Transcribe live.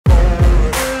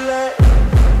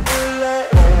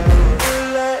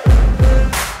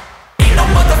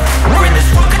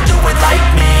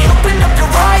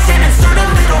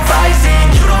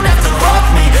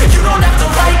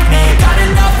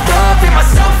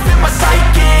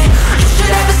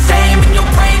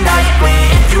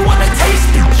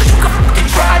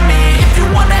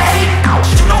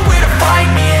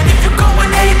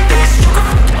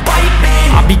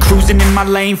my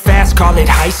lane fast, call it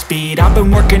high speed. I've been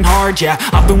working hard, yeah,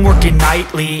 I've been working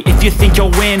nightly. If you think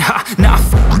you'll win, ha, nah,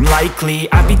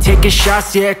 likely. I be taking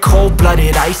shots, yeah,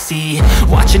 cold-blooded, icy.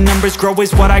 Watching numbers grow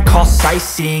is what I call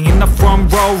sightseeing. In the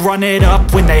front row, run it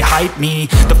up when they hype me.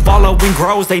 The following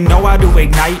grows, they know how to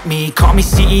ignite me. Call me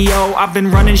CEO, I've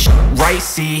been running shit right,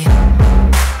 see.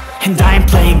 And I ain't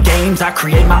playing games, I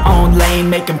create my own lane,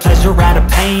 making pleasure out of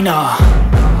pain,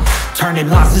 turning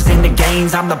losses into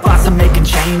gains. I'm the boss, I'm making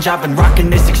change, I've been rocking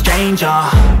this exchange,